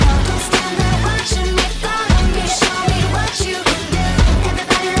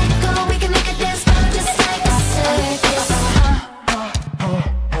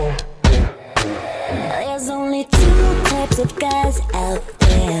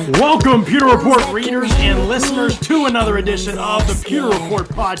Welcome, Pewter Report readers and listeners, to another edition of the Pewter Report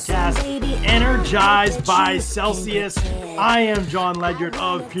podcast, energized by Celsius. I am John Ledyard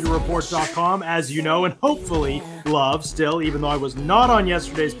of PewterReport.com, as you know, and hopefully love still, even though I was not on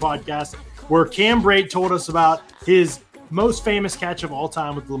yesterday's podcast, where Cam Brate told us about his most famous catch of all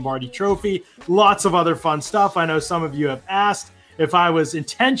time with the Lombardi Trophy. Lots of other fun stuff. I know some of you have asked if I was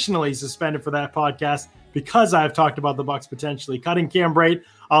intentionally suspended for that podcast because I've talked about the Bucs potentially cutting Cam Brate.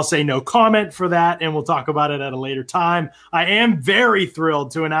 I'll say no comment for that, and we'll talk about it at a later time. I am very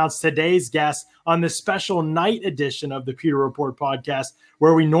thrilled to announce today's guest on this special night edition of the Pewter Report podcast,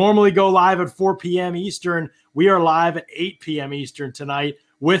 where we normally go live at 4 p.m. Eastern. We are live at 8 p.m. Eastern tonight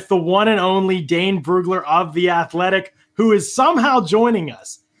with the one and only Dane Brugler of The Athletic, who is somehow joining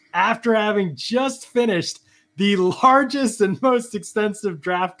us after having just finished the largest and most extensive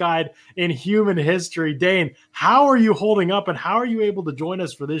draft guide in human history. Dane, how are you holding up, and how are you able to join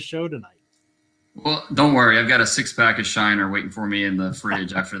us for this show tonight? Well, don't worry. I've got a six-pack of Shiner waiting for me in the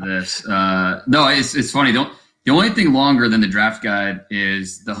fridge after this. No, it's funny. The only thing longer than the draft guide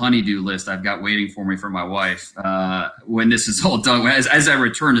is the honeydew list I've got waiting for me from my wife when this is all done, as I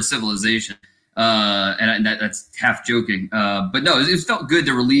return to civilization. And that's half joking. But no, it felt good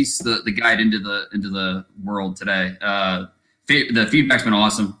to release the guide into the world today. The feedback's been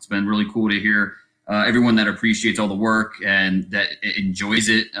awesome. It's been really cool to hear everyone that appreciates all the work and that enjoys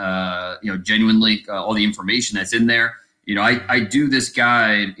it, genuinely, all the information that's in there. I do this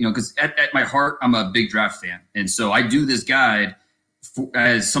guide, because at my heart, I'm a big draft fan. And so I do this guide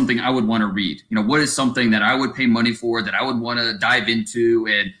as something I would want to read. What is something that I would pay money for, that I would want to dive into?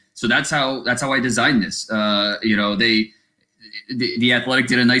 And so that's how I designed this. The Athletic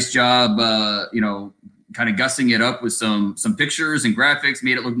did a nice job, kind of gussing it up with some pictures and graphics,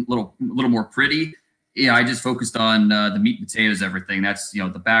 made it look a little more pretty. I just focused on the meat and potatoes, everything. That's,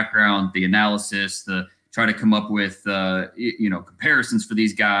 the background, the analysis, the try to come up with, comparisons for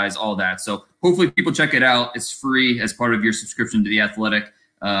these guys, all that. So hopefully people check it out. It's free as part of your subscription to The Athletic.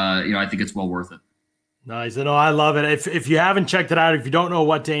 I think it's well worth it. Nice. No, I love it. If you haven't checked it out, if you don't know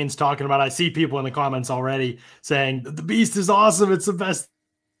what Dane's talking about, I see people in the comments already saying the Beast is awesome. It's the best.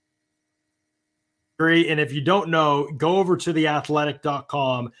 And if you don't know, go over to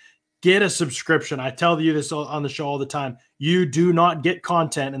theathletic.com, get a subscription. I tell you this on the show all the time. You do not get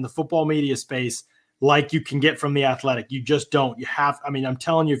content in the football media space like you can get from The Athletic. You just don't. I'm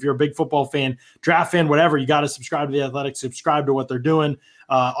telling you, if you're a big football fan, draft fan, whatever, you got to subscribe to The Athletic, subscribe to what they're doing.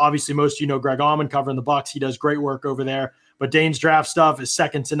 Obviously, most of you know Greg Auman covering the Bucs. He does great work over there. But Dane's draft stuff is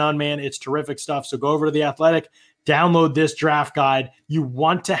second to none, man. It's terrific stuff. So go over to The Athletic, download this draft guide. You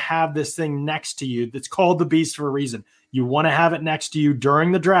want to have this thing next to you. That's called the Beast for a reason. You want to have it next to you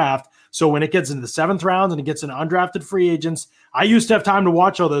during the draft. So when it gets into the seventh round and it gets into undrafted free agents, I used to have time to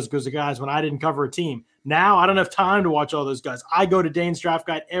watch all those guys when I didn't cover a team. Now I don't have time to watch all those guys. I go to Dane's draft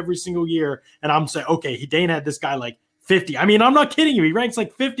guide every single year, and I'm saying, okay, Dane had this guy like 50. I'm not kidding you. He ranks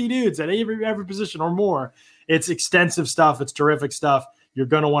like 50 dudes at every position or more. It's extensive stuff. It's terrific stuff. You're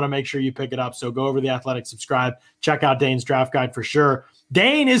going to want to make sure you pick it up. So go over to The Athletic, subscribe, check out Dane's draft guide for sure.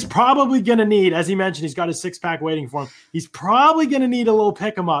 Dane is probably going to need, as he mentioned, he's got his six-pack waiting for him. He's probably going to need a little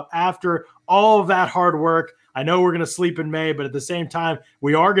pick-em-up after all of that hard work. I know we're going to sleep in May, but at the same time,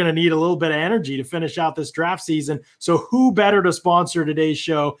 we are going to need a little bit of energy to finish out this draft season. So who better to sponsor today's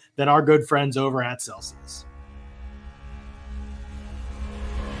show than our good friends over at Celsius?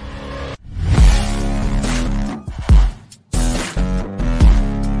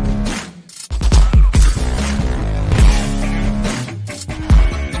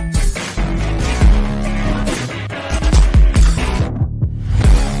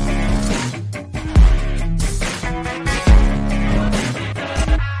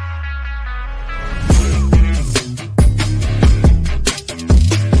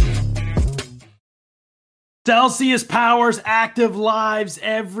 Celsius powers active lives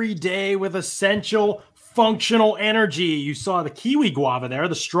every day with essential functional energy. You saw the kiwi guava there,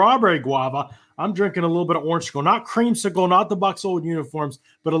 the strawberry guava. I'm drinking a little bit of orangesicle, not creamsicle, not the Bucs old uniforms,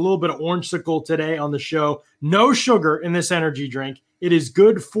 but a little bit of orangesicle today on the show. No sugar in this energy drink. It is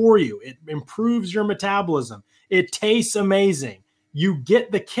good for you. It improves your metabolism. It tastes amazing. You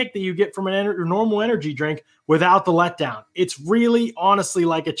get the kick that you get from a normal energy drink without the letdown. It's really, honestly,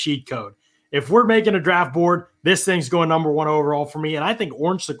 like a cheat code. If we're making a draft board, this thing's going number one overall for me. And I think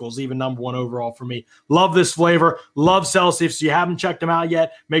Orangesicle even number one overall for me. Love this flavor. Love Celsius. If you haven't checked them out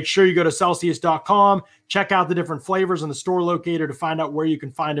yet, make sure you go to Celsius.com. Check out the different flavors in the store locator to find out where you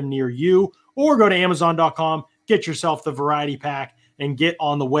can find them near you. Or go to Amazon.com, get yourself the variety pack, and get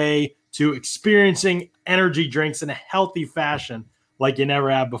on the way to experiencing energy drinks in a healthy fashion like you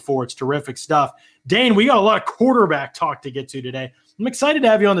never have before. It's terrific stuff. Dane, we got a lot of quarterback talk to get to today. I'm excited to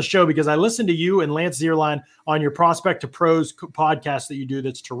have you on the show because I listened to you and Lance Zierlein on your Prospect to Pros podcast that you do.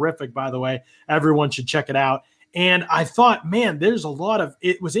 That's terrific, by the way. Everyone should check it out. And I thought, man, there's a lot of –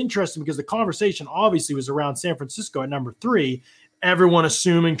 it was interesting because the conversation obviously was around San Francisco at number 3. Everyone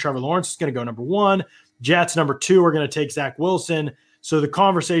assuming Trevor Lawrence is going to go number 1. Jets number 2 are going to take Zach Wilson. So the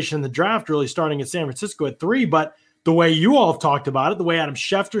conversation in the draft really starting at San Francisco at 3. But the way you all have talked about it, the way Adam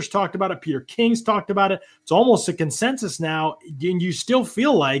Schefter's talked about it, Peter King's talked about it, it's almost a consensus now. And you still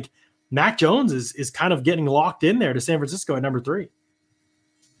feel like Mac Jones is kind of getting locked in there to San Francisco at number 3.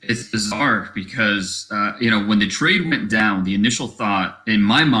 It's bizarre because, when the trade went down, the initial thought in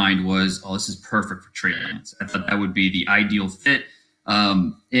my mind was, oh, this is perfect for Trey Lance. I thought that would be the ideal fit.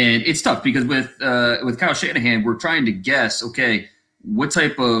 And it's tough because with Kyle Shanahan, we're trying to guess, okay, what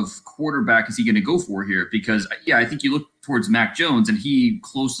type of quarterback is he going to go for here? Because, I think you look towards Mac Jones and he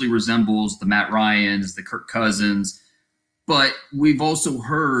closely resembles the Matt Ryans, the Kirk Cousins. But we've also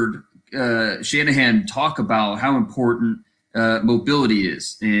heard Shanahan talk about how important mobility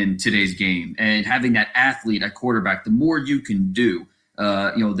is in today's game and having that athlete at quarterback. The more you can do,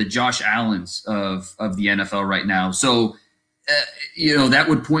 the Josh Allens of the NFL right now. So, that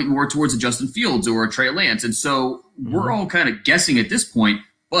would point more towards a Justin Fields or a Trey Lance. And so we're all kind of guessing at this point.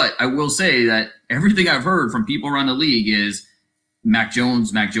 But I will say that everything I've heard from people around the league is Mac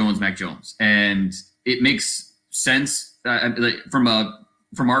Jones, Mac Jones, Mac Jones. And it makes sense from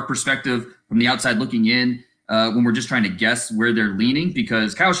our perspective, from the outside looking in, when we're just trying to guess where they're leaning,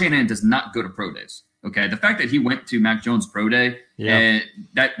 because Kyle Shanahan does not go to pro days. Okay. The fact that he went to Mac Jones pro day, and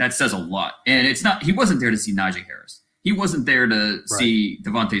that says a lot. And he wasn't there to see Najee Harris. He wasn't there to see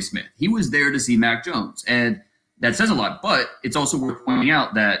Devontae Smith. He was there to see Mac Jones. And that says a lot. But it's also worth pointing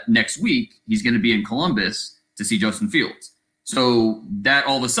out that next week he's going to be in Columbus to see Justin Fields. So that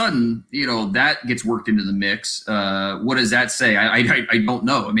all of a sudden, that gets worked into the mix. What does that say? I don't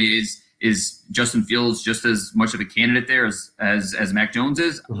know. I mean, is Justin Fields just as much of a candidate there as Mac Jones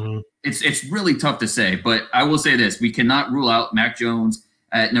is? Mm-hmm. It's really tough to say. But I will say this. We cannot rule out Mac Jones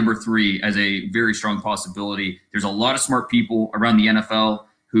at number 3 as a very strong possibility. There's a lot of smart people around the NFL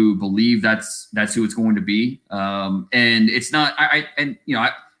who believe that's who it's going to be. And it's not, I've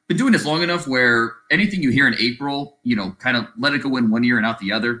been doing this long enough where anything you hear in April, kind of let it go in one ear and out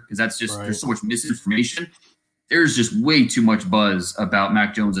the other, because that's just, there's so much misinformation. There's just way too much buzz about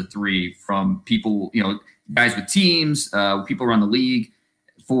Mac Jones at 3 from people, guys with teams, people around the league,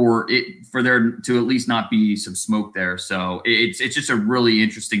 for there to at least not be some smoke there. So it's just a really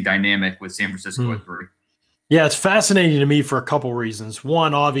interesting dynamic with San Francisco at 3. Yeah, it's fascinating to me for a couple reasons.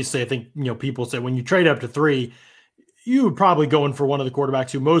 One, obviously, I think people say when you trade up to 3, you would probably go in for one of the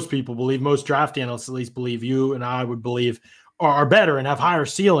quarterbacks who most people believe, most draft analysts at least believe, you and I would believe are better and have higher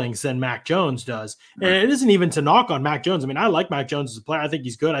ceilings than Mac Jones does. Right. And it isn't even to knock on Mac Jones. I mean, I like Mac Jones as a player. I think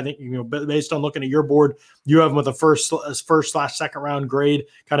he's good. I think, based on looking at your board, you have him with a first/second round grade,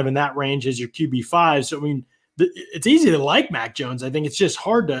 kind of in that range as your QB5. So, I mean, it's easy to like Mac Jones. I think it's just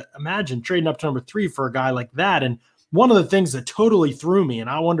hard to imagine trading up to number 3 for a guy like that. And one of the things that totally threw me,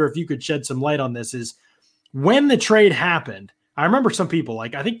 and I wonder if you could shed some light on this, is when the trade happened, I remember some people,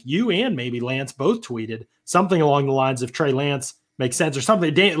 like I think you and maybe Lance both tweeted something along the lines of Trey Lance makes sense, or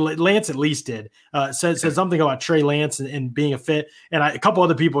something. Lance at least did. Said something about Trey Lance and being a fit. And a couple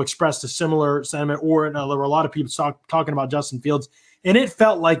other people expressed a similar sentiment, or there were a lot of people talking about Justin Fields. And it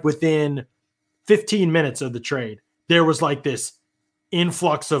felt like within 15 minutes of the trade, there was like this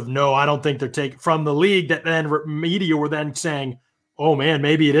influx of, no, I don't think they're taking from the league, that then media were then saying, oh man,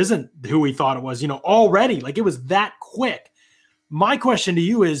 maybe it isn't who we thought it was, already. Like it was that quick. My question to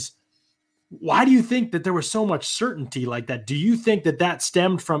you is, why do you think that there was so much certainty like that? Do you think that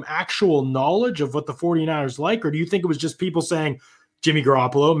stemmed from actual knowledge of what the 49ers like, or do you think it was just people saying Jimmy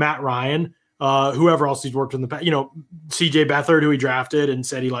Garoppolo, Matt Ryan, whoever else he's worked in the past, CJ Beathard, who he drafted and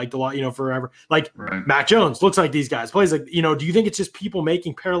said he liked a lot, forever, like right. Mac Jones looks like these guys, plays like, do you think it's just people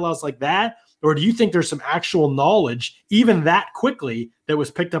making parallels like that? Or do you think there's some actual knowledge, even that quickly, that was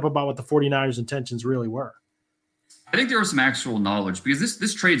picked up about what the 49ers intentions really were? I think there was some actual knowledge, because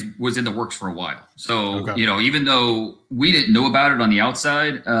this trade was in the works for a while. So, okay. Even though we didn't know about it on the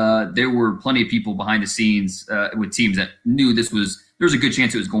outside, there were plenty of people behind the scenes with teams that knew there was a good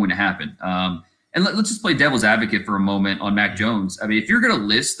chance it was going to happen. And let's just play devil's advocate for a moment on Mac Jones. I mean, if you're going to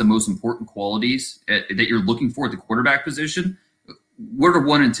list the most important qualities that you're looking for at the quarterback position, what are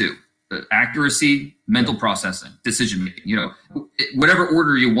 1 and 2? Accuracy, mental processing, decision making, whatever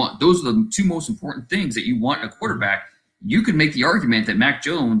order you want. Those are the 2 most important things that you want in a quarterback. You could make the argument that Mac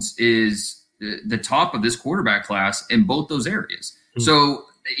Jones is the top of this quarterback class in both those areas. So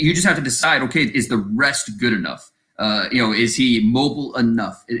you just have to decide, okay, is the rest good enough? Is he mobile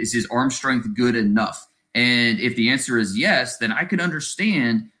enough? Is his arm strength good enough? And if the answer is yes, then I can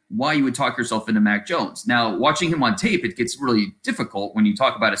understand why you would talk yourself into Mac Jones. Now, watching him on tape, it gets really difficult when you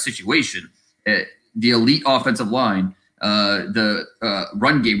talk about a situation. The elite offensive line, the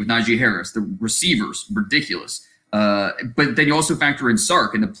run game with Najee Harris, the receivers, ridiculous. But then you also factor in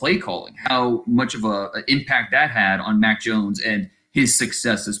Sark and the play calling, how much of an impact that had on Mac Jones and his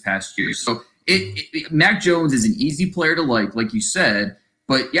success this past year. So Mac Jones is an easy player to like you said.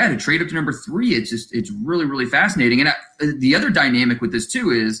 But yeah, to trade up to number 3, it's really, really fascinating. And the other dynamic with this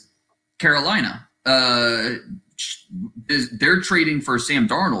too is Carolina. They're trading for Sam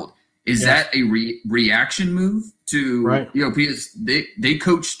Darnold. Is that a reaction move to because they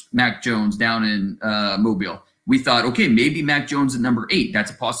coached Mac Jones down in Mobile. We thought, okay, maybe Mac Jones at number 8.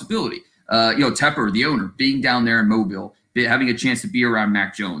 That's a possibility. Tepper, the owner, being down there in Mobile, having a chance to be around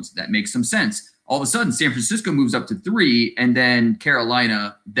Mac Jones, that makes some sense. All of a sudden, San Francisco moves up to 3, and then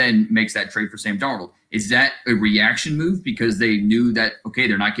Carolina then makes that trade for Sam Darnold. Is that a reaction move because they knew that, okay,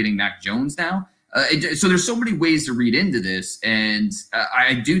 they're not getting Mac Jones now? So there's so many ways to read into this, and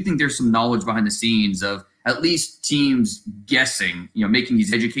I do think there's some knowledge behind the scenes of at least teams guessing, making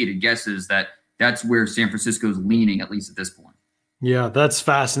these educated guesses that's where San Francisco's leaning, at least at this point. Yeah, that's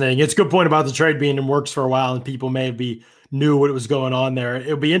fascinating. It's a good point about the trade being in works for a while, and people maybe knew what was going on there.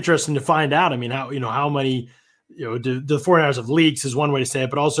 It'll be interesting to find out. I mean, how many, the 49ers have leaks is one way to say it,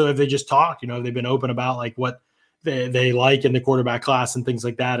 but also if they just talk, they've been open about like what they like in the quarterback class and things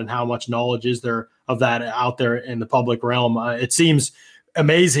like that, and how much knowledge is there of that out there in the public realm. It seems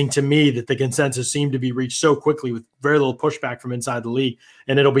amazing to me that the consensus seemed to be reached so quickly with very little pushback from inside the league.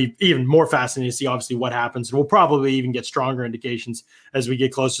 And it'll be even more fascinating to see obviously what happens. We'll probably even get stronger indications as we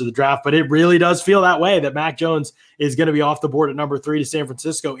get closer to the draft, but it really does feel that way that Mac Jones is going to be off the board at number 3 to San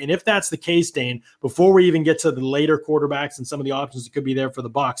Francisco. And if that's the case, Dane, before we even get to the later quarterbacks and some of the options that could be there for the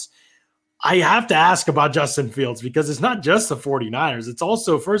Bucs, I have to ask about Justin Fields, because it's not just the 49ers. It's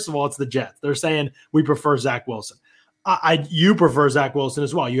also, first of all, it's the Jets. They're saying we prefer Zach Wilson. You prefer Zach Wilson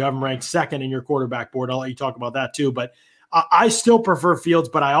as well. You have him ranked 2nd in your quarterback board. I'll let you talk about that too. But I still prefer Fields,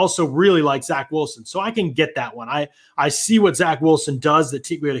 but I also really like Zach Wilson. So I can get that one. I see what Zach Wilson does that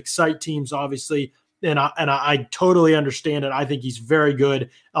would excite teams, obviously. And I totally understand it. I think he's very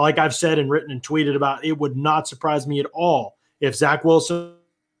good. Like I've said and written and tweeted about, it would not surprise me at all if Zach Wilson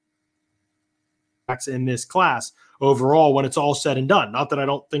in this class overall when it's all said and done. Not that I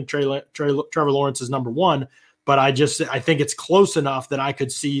don't think Trevor Lawrence is number 1, but I think it's close enough that I could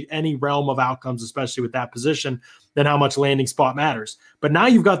see any realm of outcomes, especially with that position, and how much landing spot matters. But now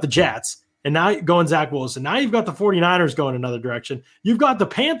you've got the Jets, and now going Zach Wilson. Now you've got the 49ers going another direction. You've got the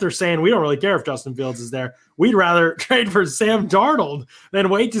Panthers saying, we don't really care if Justin Fields is there. We'd rather trade for Sam Darnold than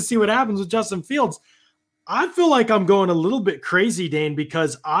wait to see what happens with Justin Fields. I feel like I'm going a little bit crazy, Dane,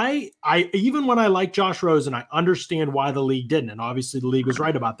 because I even when I like Josh Rosen, I understand why the league didn't. And obviously the league was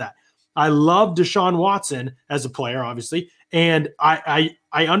right about that. I love Deshaun Watson as a player, obviously. And I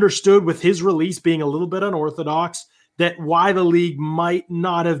understood with his release being a little bit unorthodox that why the league might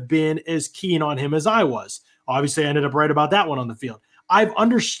not have been as keen on him as I was. Obviously, I ended up right about that one on the field. I've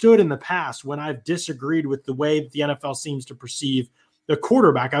understood in the past when I've disagreed with the way that the NFL seems to perceive the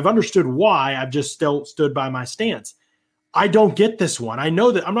quarterback. I've understood why. I've just still stood by my stance. I don't get this one. I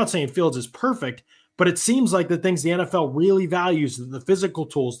know that I'm not saying Fields is perfect, but it seems like the things the NFL really values, the physical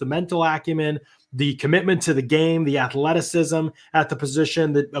tools, the mental acumen, the commitment to the game, the athleticism at the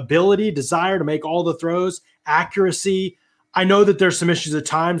position, the ability, desire to make all the throws, accuracy. I know that there's some issues at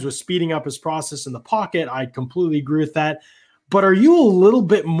times with speeding up his process in the pocket. I completely agree with that. But are you a little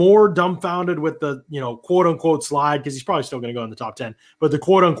bit more dumbfounded with the, quote unquote slide? Because he's probably still going to go in the top 10, but the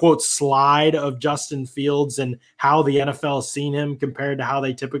quote unquote slide of Justin Fields and how the NFL has seen him compared to how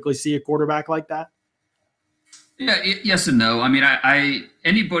they typically see a quarterback like that? Yeah, yes and no. I mean, I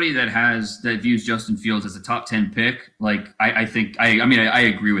anybody that views Justin Fields as a top 10 pick, like I think I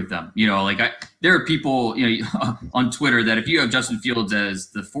agree with them. There are people on Twitter that if you have Justin Fields as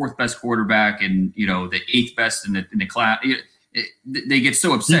the 4th best quarterback and the 8th best in the class, they get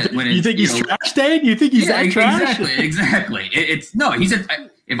so upset when you think he's trash, Dane? You think he's that trash? Exactly.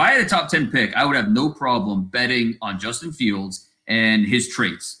 If I had a top 10 pick, I would have no problem betting on Justin Fields and his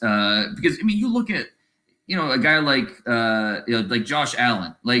traits. Because you look at a guy like Josh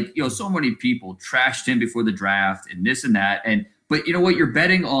Allen, so many people trashed him before the draft and this and that. But you know what? You're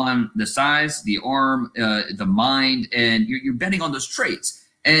betting on the size, the arm, the mind, and you're betting on those traits.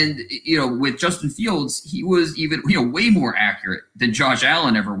 And, with Justin Fields, he was even, way more accurate than Josh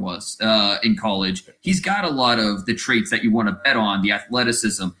Allen ever was in college. He's got a lot of the traits that you want to bet on, the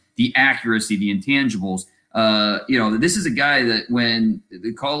athleticism, the accuracy, the intangibles. This is a guy that when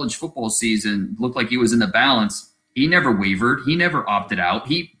the college football season looked like he was in the balance, he never wavered. He never opted out.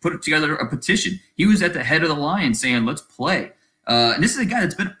 He put together a petition. He was at the head of the line saying, let's play. And this is a guy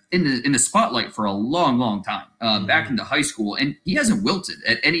that's been in the spotlight for a long, long time, back into high school. And he hasn't wilted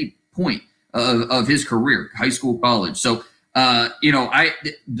at any point of his career, high school, college. So,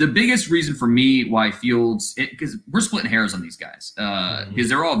 the biggest reason for me why Fields, because we're splitting hairs on these guys, because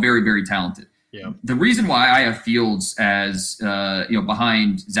they're all very, very talented. Yeah. The reason why I have Fields as,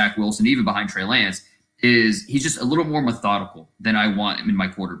 behind Zach Wilson, even behind Trey Lance, is he's just a little more methodical than I want him in my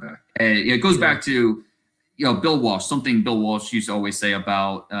quarterback. It goes back to, Bill Walsh, something Bill Walsh used to always say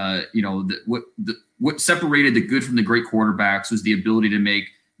about, what separated the good from the great quarterbacks was the ability to make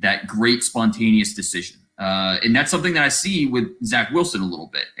that great spontaneous decision. And that's something that I see with Zach Wilson a little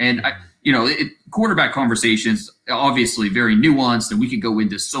bit. And, quarterback conversations, obviously very nuanced, and we could go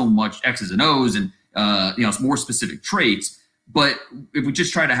into so much X's and O's and, more specific traits. But if we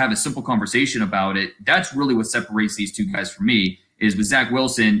just try to have a simple conversation about it, that's really what separates these two guys from me. Is with Zach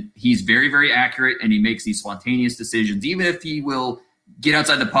Wilson, he's very, very accurate, and he makes these spontaneous decisions, even if he will get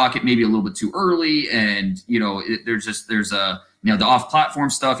outside the pocket maybe a little bit too early. And, there's the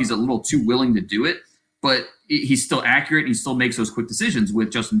off-platform stuff. He's a little too willing to do it, but he's still accurate. And he still makes those quick decisions.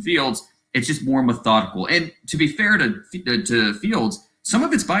 With Justin Fields, it's just more methodical. And to be fair to Fields, some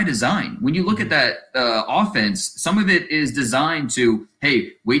of it's by design. When you look at that offense, some of it is designed to,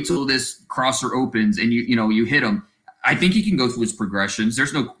 hey, wait till this crosser opens and you hit him. I think he can go through his progressions.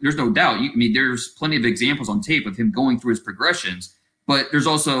 There's no doubt. There's plenty of examples on tape of him going through his progressions, but there's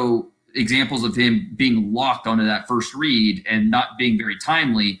also examples of him being locked onto that first read and not being very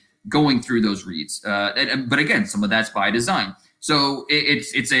timely going through those reads. But again, some of that's by design. So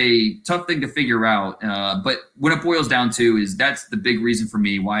it's a tough thing to figure out. But what it boils down to is that's the big reason for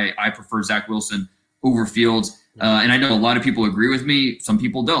me why I prefer Zach Wilson over Fields. And I know a lot of people agree with me. Some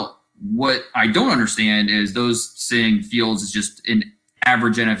people don't. What I don't understand is those saying Fields is just an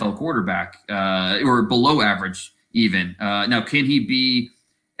average NFL quarterback or below average even. Now, can he be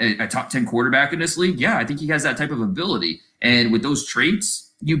a top 10 quarterback in this league? Yeah, I think he has that type of ability. And with those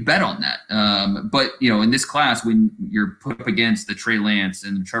traits, you bet on that. But, in this class, when you're put up against the Trey Lance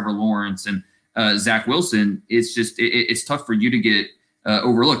and Trevor Lawrence and Zach Wilson, it's just it's tough for you to get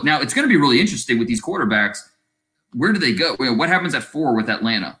overlooked. Now, it's going to be really interesting with these quarterbacks. Where do they go? What happens at 4 with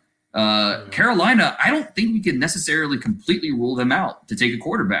Atlanta? Carolina, I don't think we can necessarily completely rule them out to take a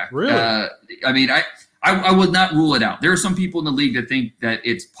quarterback. Really? I would not rule it out. There are some people in the league that think that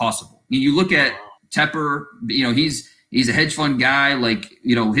it's possible. You look at Tepper, he's a hedge fund guy.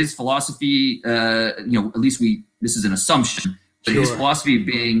 His philosophy, at least this is an assumption, but his philosophy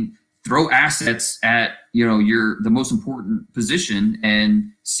being throw assets at, the most important position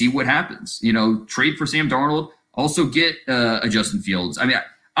and see what happens. Trade for Sam Darnold, also get a Justin Fields.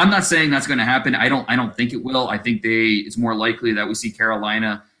 I'm not saying that's going to happen. I don't think it will. I think it's more likely that we see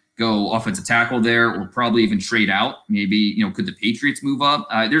Carolina go offensive tackle there, or probably even trade out. Maybe, could the Patriots move up?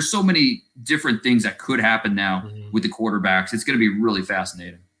 There's so many different things that could happen now with the quarterbacks. It's going to be really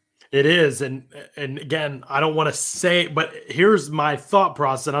fascinating. It is. And again, I don't want to say, but here's my thought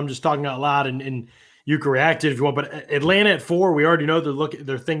process. And I'm just talking out loud and you can react to it if you want, but Atlanta at 4, we already know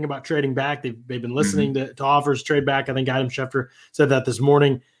they're thinking about trading back. They've been listening to offers, trade back. I think Adam Schefter said that this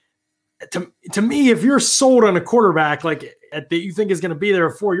morning. To me, if you're sold on a quarterback that you think is going to be there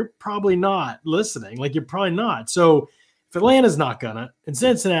at 4, you're probably not listening. You're probably not. So if Atlanta's not gonna, and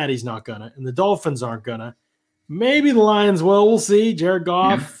Cincinnati's not gonna, and the Dolphins aren't gonna, maybe the Lions will. We'll see. Jared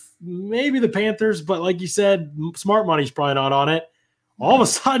Goff, maybe the Panthers, but like you said, smart money's probably not on it. All of a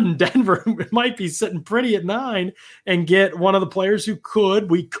sudden, Denver might be sitting pretty at 9 and get one of the players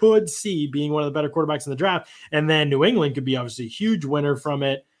we could see being one of the better quarterbacks in the draft. And then New England could be obviously a huge winner from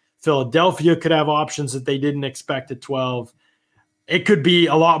it. Philadelphia could have options that they didn't expect at 12. It could be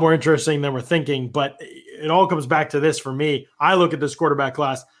a lot more interesting than we're thinking, but it all comes back to this for me. I look at this quarterback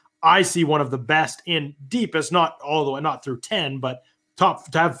class. I see one of the best in deepest, not all the way, not through 10, but to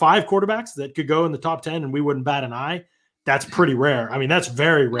have 5 quarterbacks that could go in the top 10 and we wouldn't bat an eye. That's pretty rare. That's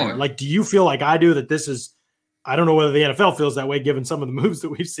very rare. Do you feel like I do that this is, I don't know whether the NFL feels that way given some of the moves that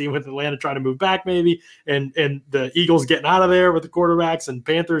we've seen with Atlanta trying to move back maybe and the Eagles getting out of there with the quarterbacks and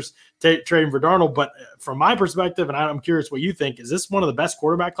Panthers trading for Darnold. But from my perspective, and I'm curious what you think, is this one of the best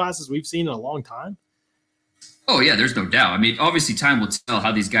quarterback classes we've seen in a long time? Oh, yeah, there's no doubt. Obviously time will tell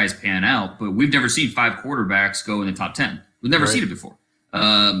how these guys pan out, but we've never seen 5 quarterbacks go in the top 10. We've never seen it before.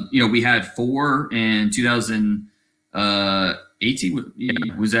 We had 4 in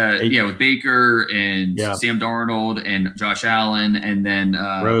 2018. Was that with Baker and Sam Darnold and Josh Allen, and then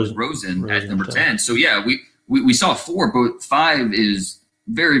Rosen at number 10. So we saw 4, but 5 is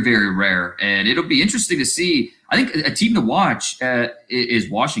very, very rare, and it'll be interesting to see. I think a team to watch is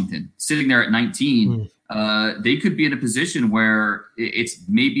Washington, sitting there at 19. They could be in a position where it's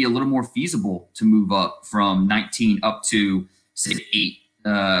maybe a little more feasible to move up from 19 up to, say, 8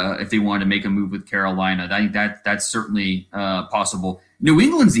 if they wanted to make a move with Carolina. I think that's certainly possible. New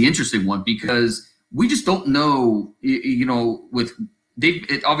England's the interesting one because we just don't know, with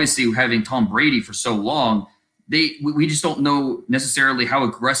obviously having Tom Brady for so long, we just don't know necessarily how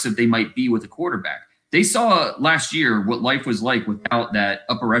aggressive they might be with a quarterback. They saw last year what life was like without that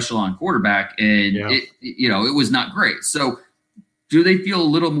upper echelon quarterback, and it was not great. So do they feel a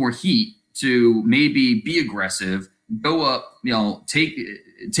little more heat to maybe be aggressive, go up,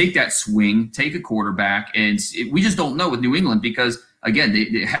 take that swing, take a quarterback? And we just don't know with New England because, again,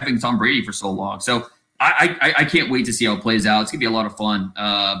 they having Tom Brady for so long. So I can't wait to see how it plays out. It's going to be a lot of fun.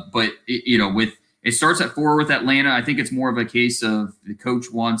 But it starts at 4 with Atlanta. I think it's more of a case of the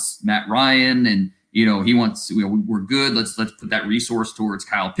coach wants Matt Ryan, and he wants, we're good. Let's put that resource towards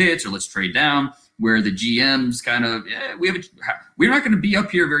Kyle Pitts, or let's trade down. Where the GM's kind of, we're not going to be up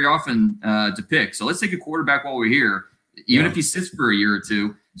here very often to pick. So let's take a quarterback while we're here, even if he sits for a year or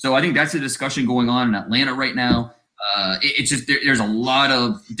two. So I think that's a discussion going on in Atlanta right now. It's just there's a lot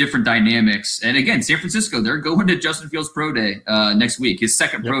of different dynamics. And again, San Francisco, they're going to Justin Fields Pro Day next week, his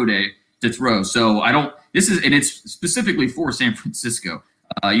second Pro Day to throw. So and it's specifically for San Francisco.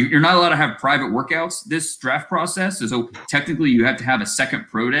 You're not allowed to have private workouts this draft process. So technically you have to have a second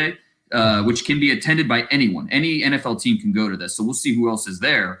Pro Day, which can be attended by anyone. Any NFL team can go to this. So we'll see who else is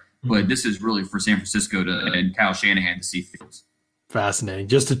there. But this is really for San Francisco and Kyle Shanahan to see Fields. Fascinating.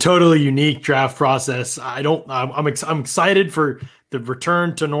 Just a totally unique draft process. I'm excited for the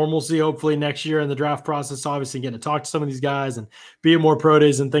return to normalcy, hopefully next year in the draft process, obviously getting to talk to some of these guys and be at more pro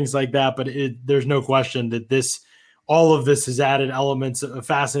days and things like that. But there's no question that all of this has added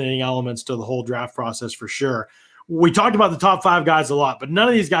fascinating elements to the whole draft process for sure. We talked about the top 5 guys a lot, but none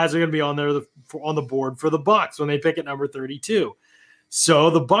of these guys are going to be on there on the board for the Bucs when they pick at number 32. So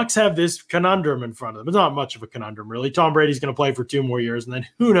the Bucs have this conundrum in front of them. It's not much of a conundrum, really. Tom Brady's going to play for 2 more years, and then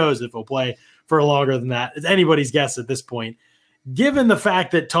who knows if he'll play for longer than that. It's anybody's guess at this point. Given the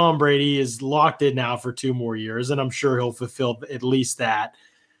fact that Tom Brady is locked in now for 2 more years, and I'm sure he'll fulfill at least that,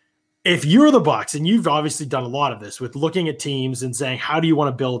 if you're the Bucs, and you've obviously done a lot of this with looking at teams and saying, how do you want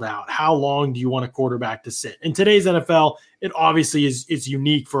to build out? How long do you want a quarterback to sit? In today's NFL, it obviously is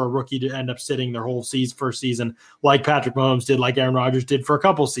unique for a rookie to end up sitting their whole first season like Patrick Mahomes did, like Aaron Rodgers did for a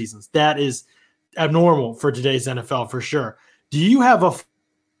couple seasons. That is abnormal for today's NFL for sure. Do you have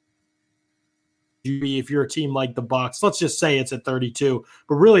if you're a team like the Bucs, let's just say it's at 32,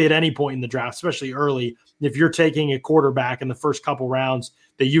 but really at any point in the draft, especially early, if you're taking a quarterback in the first couple rounds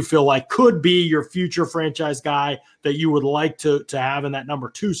that you feel like could be your future franchise guy that you would like to have in that number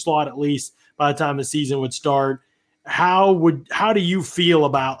 2 slot, at least by the time the season would start, how do you feel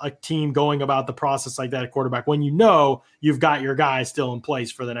about a team going about the process like that at quarterback when you've got your guy still in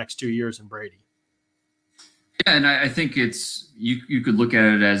place for the next 2 years in Brady? Yeah, and I think it's you could look at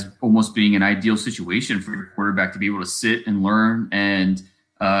it as almost being an ideal situation for your quarterback to be able to sit and learn. And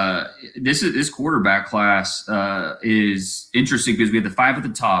this quarterback class is interesting because we have the 5 at the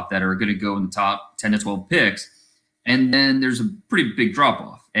top that are going to go in the top 10 to 12 picks, and then there's a pretty big drop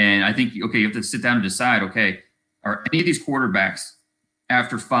off. And I think you have to sit down and decide, are any of these quarterbacks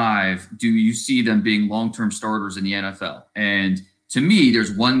after 5, do you see them being long-term starters in the NFL? And to me,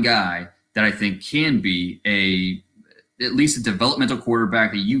 there's one guy that I think can be at least a developmental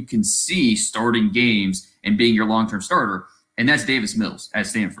quarterback that you can see starting games and being your long-term starter, and that's Davis Mills at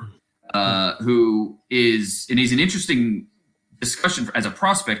Stanford, he's an interesting discussion as a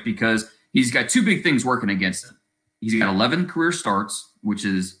prospect because he's got 2 big things working against him. He's got 11 career starts, which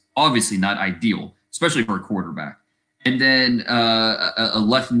is obviously not ideal, especially for a quarterback. And then a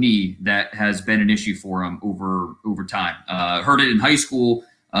left knee that has been an issue for him over time. Heard it in high school.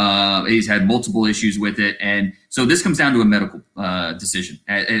 He's had multiple issues with it. And so this comes down to a medical decision.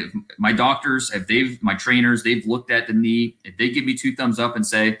 My doctors, my trainers, they've looked at the knee. If they give me 2 thumbs up and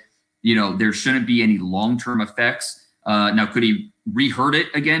say, there shouldn't be any long-term effects. Now, could he re-hurt it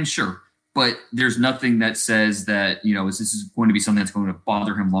again? Sure. But there's nothing that says that, this is going to be something that's going to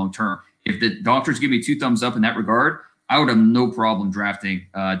bother him long-term. If the doctors give me 2 thumbs up in that regard, I would have no problem drafting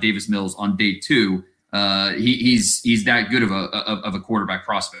Davis Mills on day 2. He's that good of a quarterback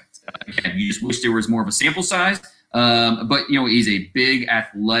prospect. Again, you just wish there was more of a sample size, But, he's a big,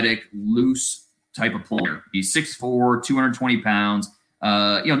 athletic, loose type of player. He's 6'4", 220 pounds.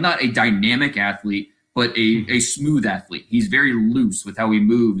 Not a dynamic athlete, but a smooth athlete. He's very loose with how he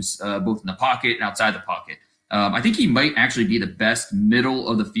moves, both in the pocket and outside the pocket. I think he might actually be the best middle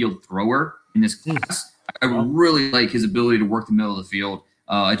of the field thrower in this class. I really like his ability to work the middle of the field.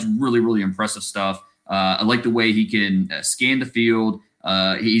 It's really, really impressive stuff. I like the way he can scan the field.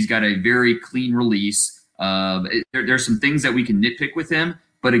 He's got a very clean release. There's some things that we can nitpick with him.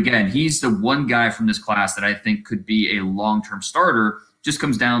 But again, he's the one guy from this class that I think could be a long-term starter. Just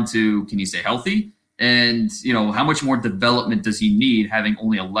comes down to, can he stay healthy? And, how much more development does he need having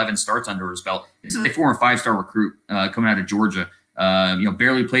only 11 starts under his belt? This is a 4- or 5-star recruit coming out of Georgia.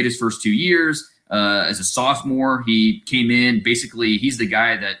 Barely played his first 2 years. As a sophomore, he came in. Basically, he's the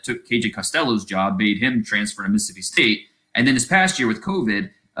guy that took KJ Costello's job, made him transfer to Mississippi State. And then this past year with COVID,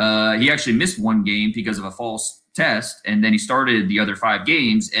 he actually missed one game because of a false test. And then he started the other 5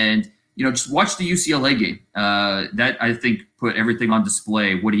 games. And, just watch the UCLA game. That, I think, put everything on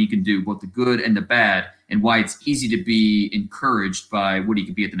display, what he can do, both the good and the bad, and why it's easy to be encouraged by what he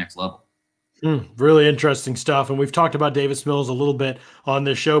could be at the next level. Really interesting stuff. And we've talked about Davis Mills a little bit on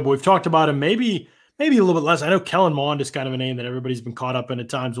this show, but we've talked about him maybe a little bit less. I know Kellen Mond is kind of a name that everybody's been caught up in at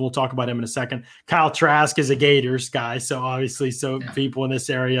times. We'll talk about him in a second. Kyle Trask is a Gators guy. So obviously, people in this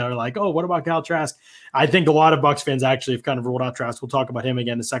area are like, oh, what about Kyle Trask? I think a lot of Bucs fans actually have kind of ruled out Trask. We'll talk about him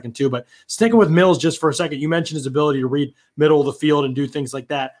again in a second too. But sticking with Mills just for a second, you mentioned his ability to read middle of the field and do things like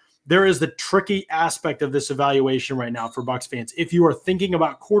that. There is the tricky aspect of this evaluation right now for Bucs fans. If you are thinking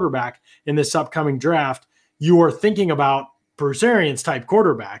about quarterback in this upcoming draft, you are thinking about Bruce Arians type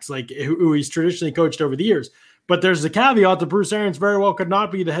quarterbacks, like who he's traditionally coached over the years. But there's a caveat that Bruce Arians very well could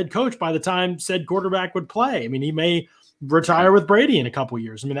not be the head coach by the time said quarterback would play. I mean, he may retire with Brady in a couple of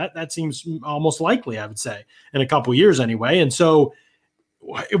years. I mean, that seems almost likely, I would say, in a couple of years anyway. And so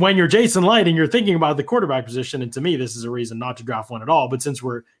when you're Jason Light and you're thinking about the quarterback position, and to me, this is a reason not to draft one at all. But since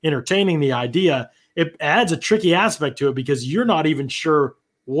we're entertaining the idea, it adds a tricky aspect to it because you're not even sure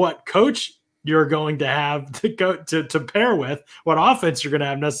what coach you're going to have to go to pair with, what offense you're going to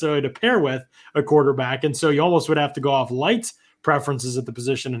have necessarily to pair with a quarterback. And so you almost would have to go off Light's preferences at the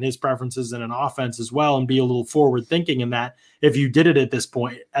position and his preferences in an offense as well, and be a little forward thinking in that if you did it at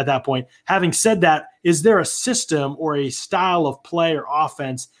that point. Having said that, is there a system or a style of play or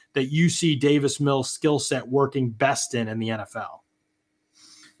offense that you see Davis Mills' skill set working best in the NFL?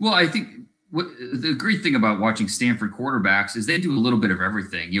 Well, I think the great thing about watching Stanford quarterbacks is they do a little bit of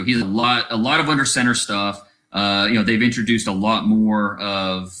everything. He's a lot of under center stuff. They've introduced a lot more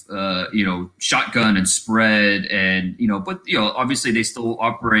of, shotgun and spread and, but, obviously they still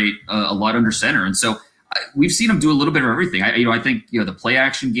operate a lot under center. And so we've seen him do a little bit of everything. I think, the play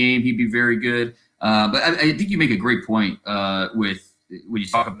action game, he'd be very good. But I think you make a great point with when you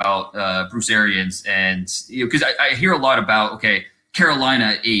talk about Bruce Arians and, because I hear a lot about, okay, Carolina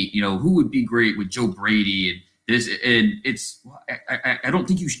at 8, who would be great with Joe Brady and this, and I don't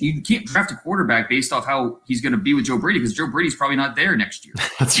think you can't draft a quarterback based off how he's going to be with Joe Brady because Joe Brady's probably not there next year.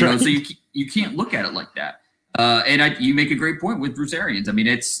 That's right. So you can't look at it like that. And you make a great point with Bruce Arians. I mean,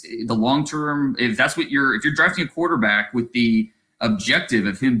 it's the long term. If that's what if you're drafting a quarterback with the objective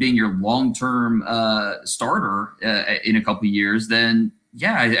of him being your long term starter in a couple of years, then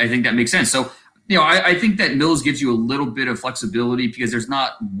yeah, I think that makes sense. So. I think that Mills gives you a little bit of flexibility because there's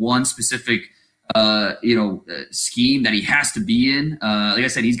not one specific, scheme that he has to be in. Like I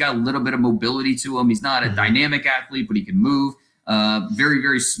said, he's got a little bit of mobility to him. He's not a dynamic athlete, but he can move. Very,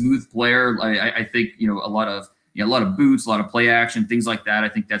 very smooth player. I think, a lot of boots, a lot of play action, things like that. I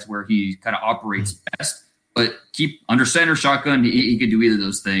think that's where he kind of operates best. But keep under center, shotgun, he could do either of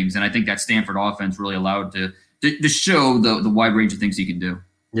those things. And I think that Stanford offense really allowed to show the wide range of things he can do.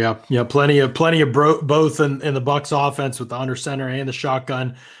 Yeah, plenty of both in the Bucs offense with the under center and the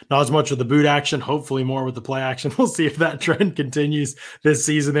shotgun. Not as much with the boot action, hopefully more with the play action. We'll see if that trend continues this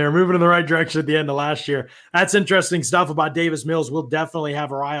season. They're moving in the right direction at the end of last year. That's interesting stuff about Davis Mills. We'll definitely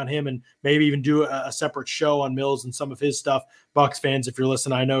have our eye on him and maybe even do a separate show on Mills and some of his stuff. Bucs fans, if you're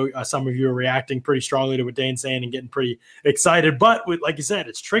listening, I know some of you are reacting pretty strongly to what Dane's saying and getting pretty excited. But like you said,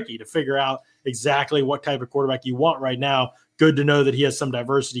 it's tricky to figure out exactly what type of quarterback you want right now. Good to know that he has some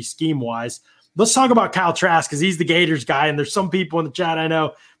diversity scheme-wise. Let's talk about Kyle Trask because he's the Gators guy, and there's some people in the chat I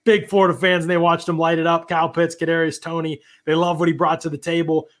know, big Florida fans, and they watched him light it up. Kyle Pitts, Kadarius Toney, they love what he brought to the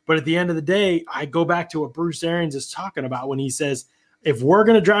table. But at the end of the day, I go back to what Bruce Arians is talking about when he says, if we're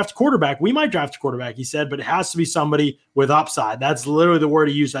going to draft a quarterback, we might draft a quarterback, he said, but it has to be somebody with upside. That's literally the word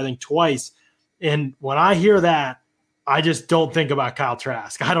he used, I think, twice. And when I hear that, I just don't think about Kyle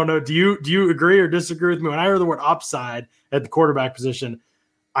Trask. I don't know. Do you agree or disagree with me? When I heard the word upside at the quarterback position,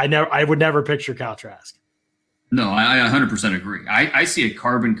 I would never picture Kyle Trask. No, I 100% agree. I see a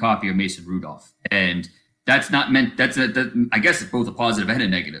carbon copy of Mason Rudolph, and that's not meant. I guess it's both a positive and a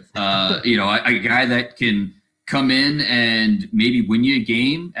negative. A guy that can come in and maybe win you a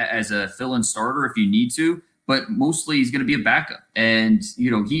game as a fill-in starter if you need to, but mostly he's going to be a backup. And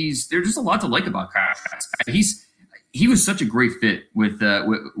there's just a lot to like about Kyle Trask. He was such a great fit with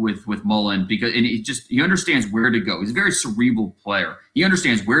Mullen because he understands where to go. He's a very cerebral player. He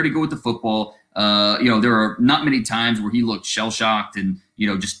understands where to go with the football. There are not many times where he looked shell-shocked and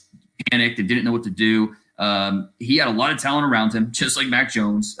just panicked and didn't know what to do. He had a lot of talent around him, just like Mac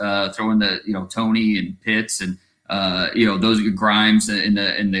Jones, throwing the Tony and Pitts and those Grimes and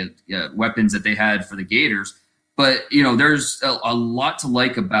the weapons that they had for the Gators. But there's a lot to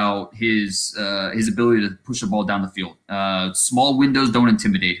like about his ability to push the ball down the field. Small windows don't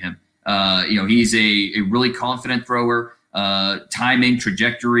intimidate him. He's a really confident thrower. Timing,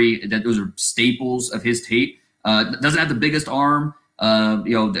 trajectory, those are staples of his tape. Doesn't have the biggest arm.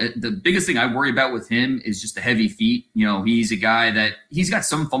 The biggest thing I worry about with him is just the heavy feet. He's a guy that he's got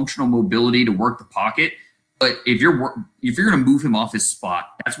some functional mobility to work the pocket. But if you're going to move him off his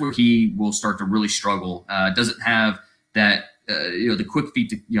spot, that's where he will start to really struggle. Doesn't have that, the quick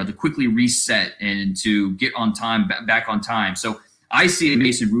feet to quickly reset and to get on time, back on time. So I see a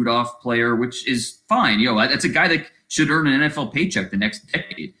Mason Rudolph player, which is fine. That's a guy that should earn an NFL paycheck the next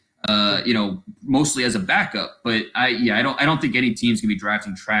decade. Mostly as a backup. But I don't think any team's gonna be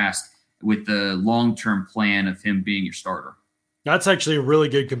drafting Trask with the long-term plan of him being your starter. That's actually a really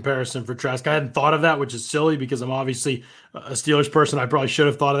good comparison for Trask. I hadn't thought of that, which is silly because I'm obviously a Steelers person. I probably should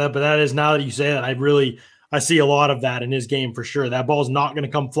have thought of that, but that is, now that you say that, I see a lot of that in his game for sure. That ball's not going to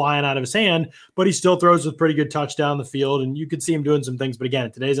come flying out of his hand, but he still throws with pretty good touch down the field, and you could see him doing some things. But again,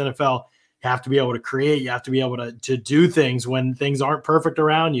 in today's NFL, you have to be able to create. You have to be able to do things when things aren't perfect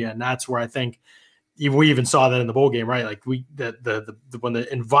around you, and that's where I think we even saw that in the bowl game, right? Like when the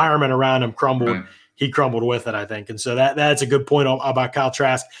environment around him crumbled, right, he crumbled with it, I think. And so that's a good point about Kyle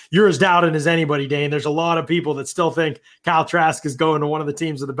Trask. You're as doubting as anybody, Dane. There's a lot of people that still think Kyle Trask is going to one of the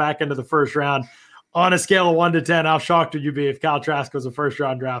teams at the back end of the first round. On a scale of 1 to 10, how shocked would you be if Kyle Trask was a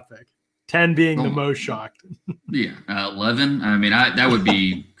first-round draft pick? 10 being the most shocked. 11. I mean, that would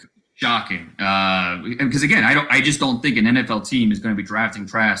be shocking. Because again, I just don't think an NFL team is going to be drafting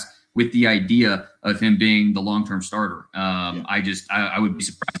Trask with the idea of him being the long-term starter. I would be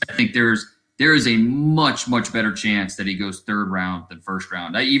surprised. I think there is a much, much better chance that he goes third round than first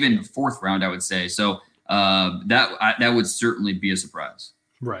round, even fourth round, I would say. So that would certainly be a surprise.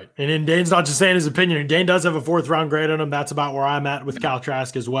 Right. And Dane's not just saying his opinion. Dane does have a fourth round grade on him. That's about where I'm at with Kyle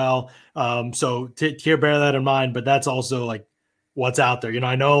Trask as well. So bear that in mind, but that's also like what's out there.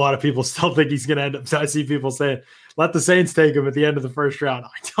 I know a lot of people still think he's going to end up. So I see people saying, let the Saints take him at the end of the first round.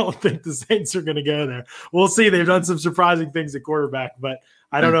 I don't think the Saints are going to go there. We'll see. They've done some surprising things at quarterback, but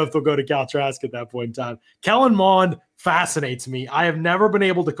I don't know if they'll go to Kyle Trask at that point in time. Kellen Mond fascinates me. I have never been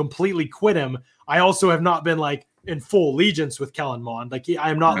able to completely quit him. I also have not been like in full allegiance with Kellen Mond.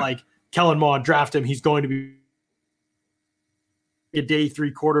 I'm not like Kellen Mond, draft him. He's going to be a day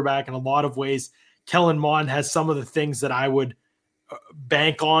 3 quarterback in a lot of ways. Kellen Mond has some of the things that I would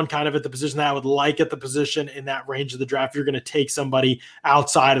bank on kind of at the position that I would like at the position in that range of the draft. You're going to take somebody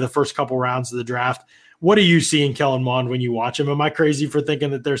outside of the first couple rounds of the draft. What do you see in Kellen Mond when you watch him? Am I crazy for thinking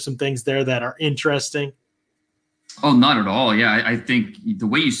that there's some things there that are interesting? Oh, not at all. Yeah, I think the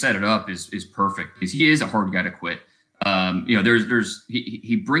way you set it up is perfect because he is a hard guy to quit.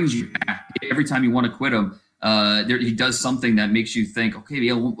 He brings you back every time you want to quit him. He does something that makes you think,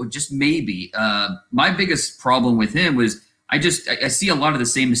 okay, just maybe. My biggest problem with him was I see a lot of the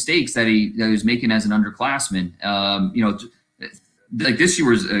same mistakes that he was making as an underclassman. Like this year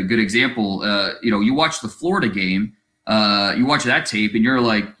was a good example. You watch the Florida game, you watch that tape, and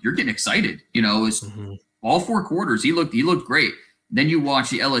you're getting excited. All 4 quarters, he looked great. Then you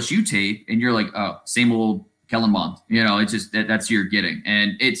watch the LSU tape, and you're like, oh, same old Kellen Mond. It's just that's who you're getting,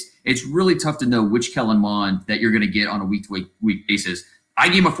 and it's really tough to know which Kellen Mond that you're going to get on a week basis. I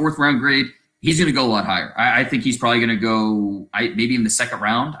gave him a 4th round grade. He's going to go a lot higher. I think he's probably going to go maybe in the 2nd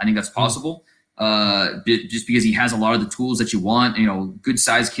round. I think that's possible. Just because he has a lot of the tools that you want. Good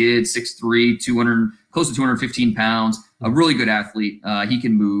sized kid, 6'3", close to 215 pounds, a really good athlete. He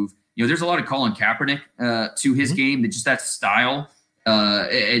can move. There's a lot of Colin Kaepernick to his game, just that style.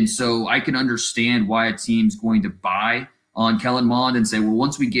 And so I can understand why a team's going to buy on Kellen Mond and say, well,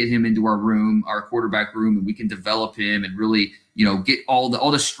 once we get him into our quarterback room, and we can develop him and really, get all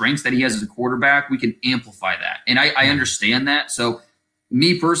the strengths that he has as a quarterback, we can amplify that. And I understand that. So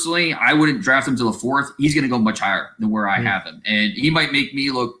me personally, I wouldn't draft him to the 4th. He's going to go much higher than where I have him. And he might make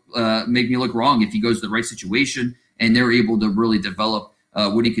me look wrong if he goes to the right situation and they're able to really develop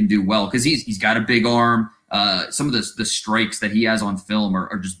what he can do well. Cause he's got a big arm. Some of the strikes that he has on film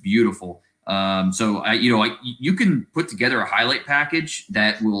are just beautiful. So you can put together a highlight package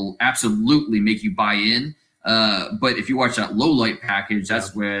that will absolutely make you buy in. But if you watch that low light package,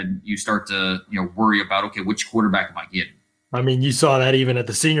 that's when you start to, worry about, okay, which quarterback am I getting? I mean, you saw that even at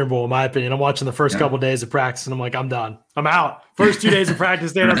the Senior Bowl, in my opinion. I'm watching the first couple of days of practice, and I'm like, I'm done. I'm out. First 2 days of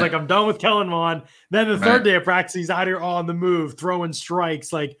practice day, I was like, I'm done with Kellen Mond. Then the third day of practice, he's out here on the move, throwing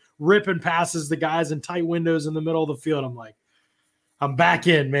strikes, like ripping passes the guys in tight windows in the middle of the field. I'm like, I'm back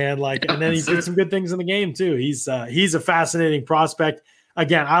in, man. Like, and then he did some good things in the game too. He's a fascinating prospect.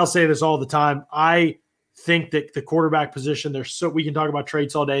 Again, I'll say this all the time. I think that the quarterback position, we can talk about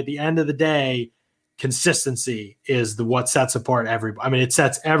traits all day. At the end of the day, consistency is what sets apart everybody. I mean, it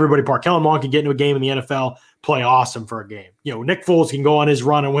sets everybody apart. Kellen Mond can get into a game in the NFL, play awesome for a game. Nick Foles can go on his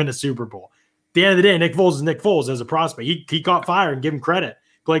run and win a Super Bowl. At the end of the day, Nick Foles is Nick Foles as a prospect. He caught fire, and give him credit.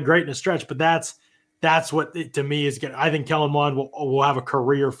 Played great in a stretch, but that's what to me is good. I think Kellen Mond will have a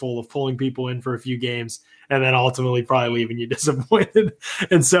career full of pulling people in for a few games and then ultimately probably leaving you disappointed.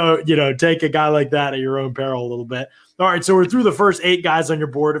 And so, take a guy like that at your own peril a little bit. All right, so we're through the first 8 guys on your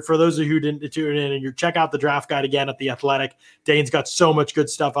board. For those of you who didn't tune in, and you check out the draft guide again at The Athletic. Dane's got so much good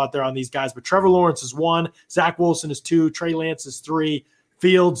stuff out there on these guys. But Trevor Lawrence is 1, Zach Wilson is 2, Trey Lance is 3,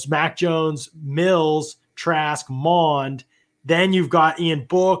 Fields, Mac Jones, Mills, Trask, Mond. Then you've got Ian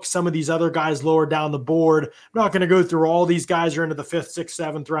Book, some of these other guys lower down the board. I'm not going to go through all these guys are into the 5th, 6th,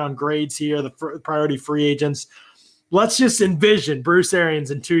 7th round grades here, the priority free agents. Let's just envision Bruce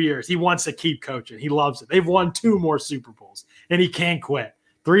Arians in 2 years. He wants to keep coaching. He loves it. They've won 2 more Super Bowls, and he can't quit.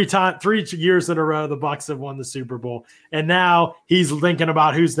 3 years in a row, the Bucs have won the Super Bowl, and now he's thinking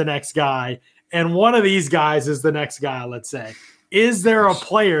about who's the next guy. And one of these guys is the next guy, let's say. Is there a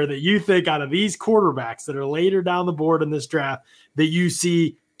player that you think out of these quarterbacks that are later down the board in this draft that you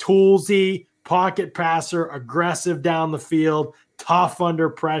see toolsy, pocket passer, aggressive down the field, tough under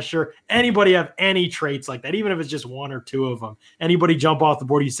pressure? Anybody have any traits like that, even if it's just 1 or 2 of them? Anybody jump off the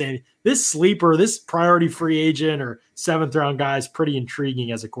board? You saying this sleeper, this priority free agent or 7th round guy is pretty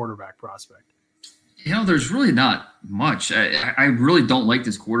intriguing as a quarterback prospect? There's really not much. I really don't like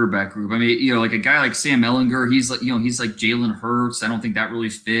this quarterback group. I mean, like a guy like Sam Ehlinger, he's like Jalen Hurts. I don't think that really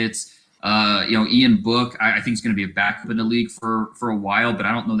fits. Ian Book, I think he's going to be a backup in the league for a while, but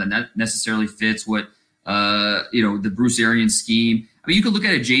I don't know that necessarily fits what the Bruce Arians scheme. I mean, you could look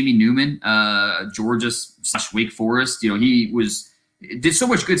at a Jamie Newman, Georgia/Wake Forest. He did so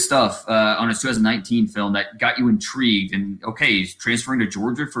much good stuff on his 2019 film that got you intrigued. And okay, he's transferring to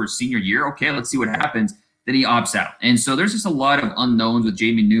Georgia for his senior year. Okay, let's see what happens. Then he opts out. And so there's just a lot of unknowns with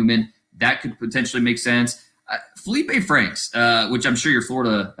Jamie Newman. That could potentially make sense. Felipe Franks, which I'm sure your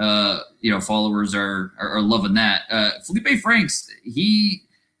Florida followers are loving that. Felipe Franks,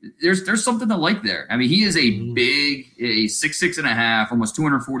 there's something to like there. I mean, he is a 6'6.5", almost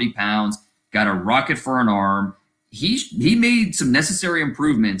 240 pounds, got a rocket for an arm. He made some necessary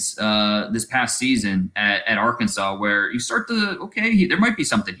improvements this past season at Arkansas, where you start to there might be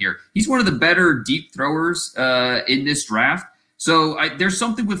something here. He's one of the better deep throwers in this draft. So there's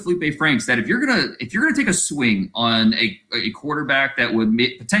something with Felipe Franks that if you're gonna take a swing on a quarterback that would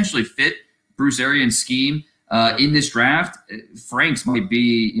potentially fit Bruce Arians' scheme in this draft, Franks might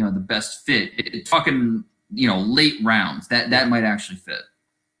be the best fit. Talking late rounds that might actually fit.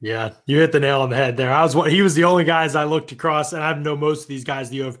 Yeah, you hit the nail on the head there. He was the only guys I looked across, and I know most of these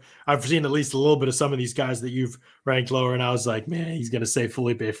guys that I've seen at least a little bit of some of these guys that you've ranked lower, and I was like, man, he's gonna say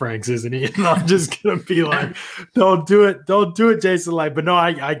Felipe Franks, isn't he? And I'm just gonna be like, don't do it, Jason. Like, but no,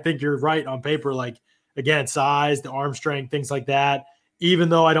 I think you're right on paper. Like, again, size, the arm strength, things like that. Even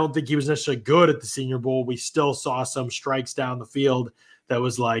though I don't think he was necessarily good at the Senior Bowl, we still saw some strikes down the field that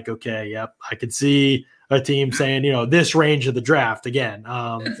was like, okay, yep, I could see a team saying, this range of the draft again.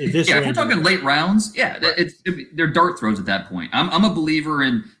 If we're talking late rounds, they're dart throws at that point. I'm a believer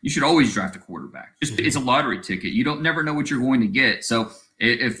in you should always draft a quarterback. It's a lottery ticket. You don't never know what you're going to get. So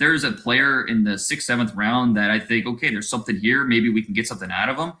if there's a player in the 6th, 7th round that I think, okay, there's something here, maybe we can get something out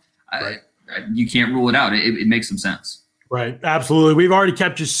of them. Right. You can't rule it out. It makes some sense. Right. Absolutely. We've already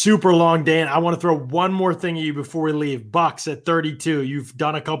kept you super long, Dan. I want to throw one more thing at you before we leave. Bucs at 32. You've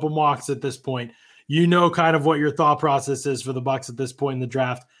done a couple mocks at this point. You know kind of what your thought process is for the Bucs at this point in the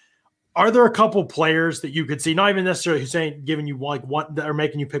draft. Are there a couple players that you could see, not even necessarily saying giving you like one or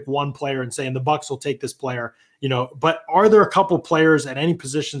making you pick one player and saying the Bucs will take this player, but are there a couple players at any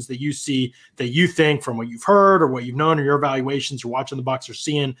positions that you see that you think from what you've heard or what you've known or your evaluations, you're watching the Bucs or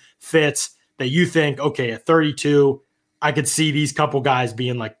seeing fits that you think, okay, at 32, I could see these couple guys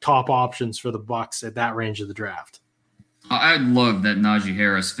being like top options for the Bucs at that range of the draft? I love that Najee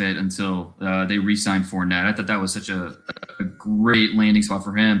Harris fit until they re-signed Fournette. I thought that was such a great landing spot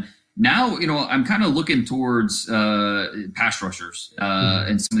for him. Now, I'm kind of looking towards pass rushers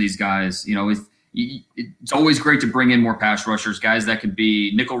and some of these guys. It's always great to bring in more pass rushers, guys that could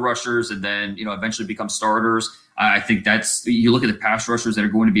be nickel rushers and then eventually become starters. I think you look at the pass rushers that are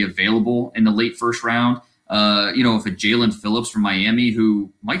going to be available in the late first round. If a Jalen Phillips from Miami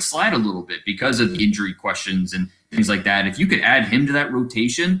who might slide a little bit because of the injury questions and things like that, if you could add him to that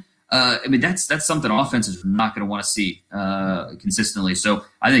rotation. That's something offenses are not going to want to see consistently. So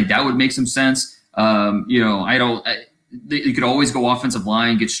I think that would make some sense. You could always go offensive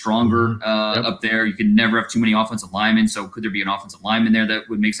line, get stronger up there. You can never have too many offensive linemen. So could there be an offensive lineman there that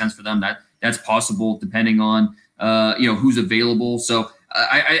would make sense for them? That's possible depending on who's available. So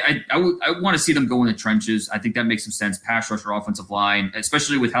I want to see them go in the trenches. I think that makes some sense. Pass rusher, offensive line,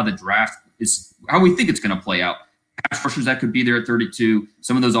 especially with how the draft is, how we think it's going to play out. Pass rushers that could be there at 32,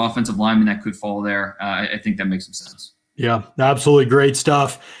 some of those offensive linemen that could fall there. I think that makes some sense. Yeah, absolutely great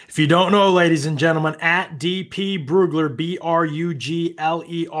stuff. If you don't know, ladies and gentlemen, at DP Brugler,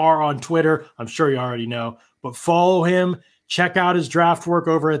 Brugler on Twitter. I'm sure you already know, but follow him. Check out his draft work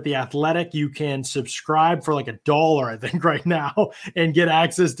over at The Athletic. You can subscribe for like $1, I think, right now and get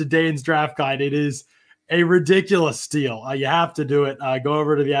access to Dane's draft guide. It is a ridiculous steal. You have to do it. Go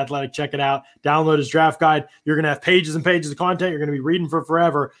over to The Athletic, check it out, download his draft guide. You're going to have pages and pages of content. You're going to be reading for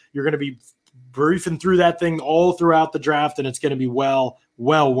forever. You're going to be briefing through that thing all throughout the draft, and it's going to be well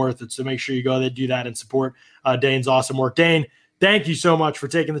worth it. So make sure you go there, do that, and support Dane's awesome work. Dane, thank you so much for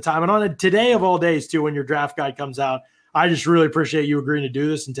taking the time. And on a today of all days, too, when your draft guide comes out, I just really appreciate you agreeing to do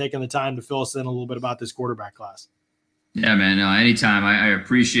this and taking the time to fill us in a little bit about this quarterback class. Yeah, man. No, anytime. I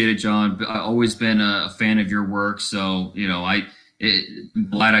appreciate it, John. I've always been a fan of your work. So, I'm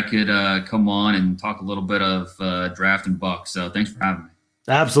glad I could come on and talk a little bit of draft and Bucs. So thanks for having me.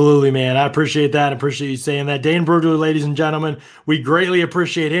 Absolutely, man. I appreciate that. I appreciate you saying that. Dane Brugler, ladies and gentlemen, we greatly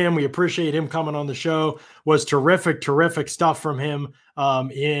appreciate him. We appreciate him coming on the show. Was terrific stuff from him.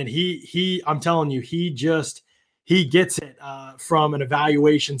 And he I'm telling you, he gets it from an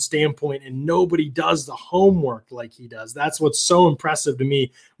evaluation standpoint, and nobody does the homework like he does. That's what's so impressive to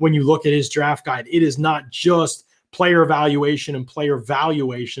me when you look at his draft guide. It is not just player evaluation and player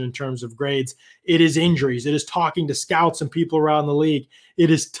valuation in terms of grades. It is injuries. It is talking to scouts and people around the league. It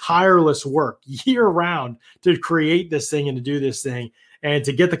is tireless work year round to create this thing and to do this thing. And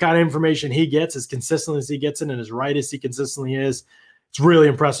to get the kind of information he gets as consistently as he gets it and as right as he consistently is, it's really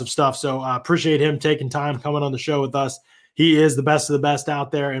impressive stuff. So I appreciate him taking time coming on the show with us. He is the best of the best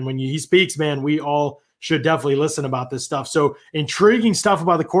out there. And when he speaks, man, we all should definitely listen about this stuff. So intriguing stuff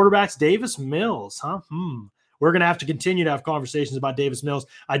about the quarterbacks. Davis Mills, huh? We're going to have to continue to have conversations about Davis Mills.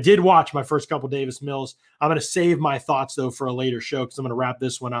 I did watch my first couple Davis Mills. I'm going to save my thoughts, though, for a later show because I'm going to wrap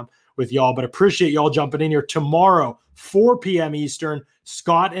this one up with y'all. But appreciate y'all jumping in here. Tomorrow, 4 p.m. Eastern,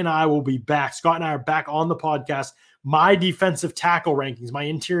 Scott and I will be back. Scott and I are back on the podcast. My defensive tackle rankings, my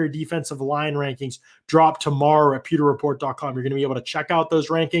interior defensive line rankings drop tomorrow at pewterreport.com. You're going to be able to check out those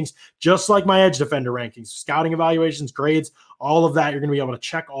rankings, just like my edge defender rankings, scouting evaluations, grades, all of that. You're going to be able to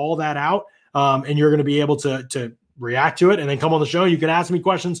check all that out. And you're going to be able to react to it and then come on the show. You can ask me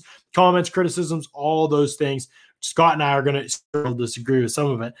questions, comments, criticisms, all those things. Scott and I are going to disagree with some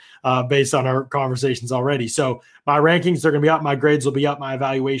of it based on our conversations already. So my rankings are going to be up. My grades will be up. My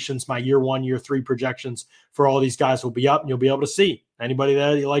evaluations, my year 1, year 3 projections for all these guys will be up, and you'll be able to see anybody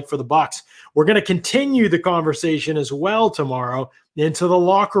that you like for the Bucs. We're going to continue the conversation as well tomorrow into the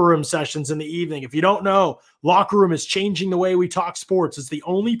locker room sessions in the evening. If you don't know, Locker Room is changing the way we talk sports. It's the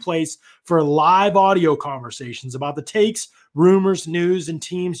only place for live audio conversations about the takes, rumors, news, and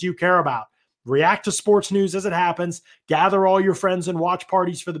teams you care about. React to sports news as it happens, gather all your friends and watch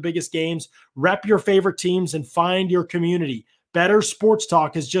parties for the biggest games, rep your favorite teams, and find your community. Better Sports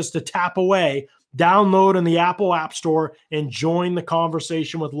Talk is just a tap away. Download in the Apple App Store and join the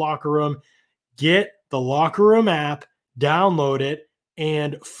conversation with Locker Room. Get the Locker Room app, download it,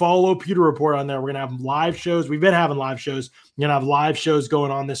 and follow Pewter Report on there. We're going to have live shows. We've been having live shows. We're going to have live shows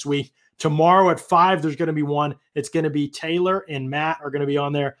going on this week. Tomorrow at 5, there's going to be one. It's going to be Taylor and Matt are going to be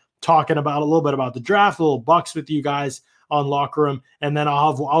on there talking about a little bit about the draft, a little Bucs with you guys on Locker Room. And then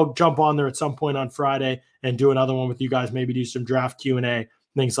I'll jump on there at some point on Friday and do another one with you guys, maybe do some draft Q&A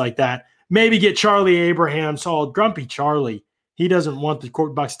things like that. Maybe get Charlie Abraham, solid grumpy Charlie. He doesn't want the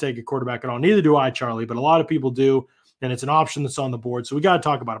Bucs to take a quarterback at all. Neither do I, Charlie, but a lot of people do, and it's an option that's on the board. So we got to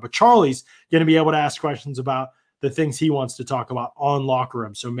talk about it. But Charlie's going to be able to ask questions about the things he wants to talk about on Locker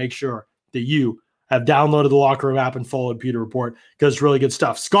Room. So make sure that you have downloaded the Locker Room app and followed Pewter Report, because it's really good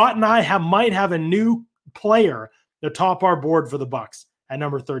stuff. Scott and I might have a new player to top our board for the Bucs at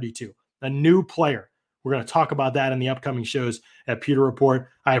number 32. A new player. We're going to talk about that in the upcoming shows at Pewter Report.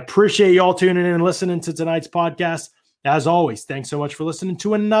 I appreciate y'all tuning in and listening to tonight's podcast. As always, thanks so much for listening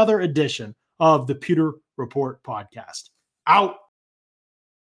to another edition of the Pewter Report podcast. Out.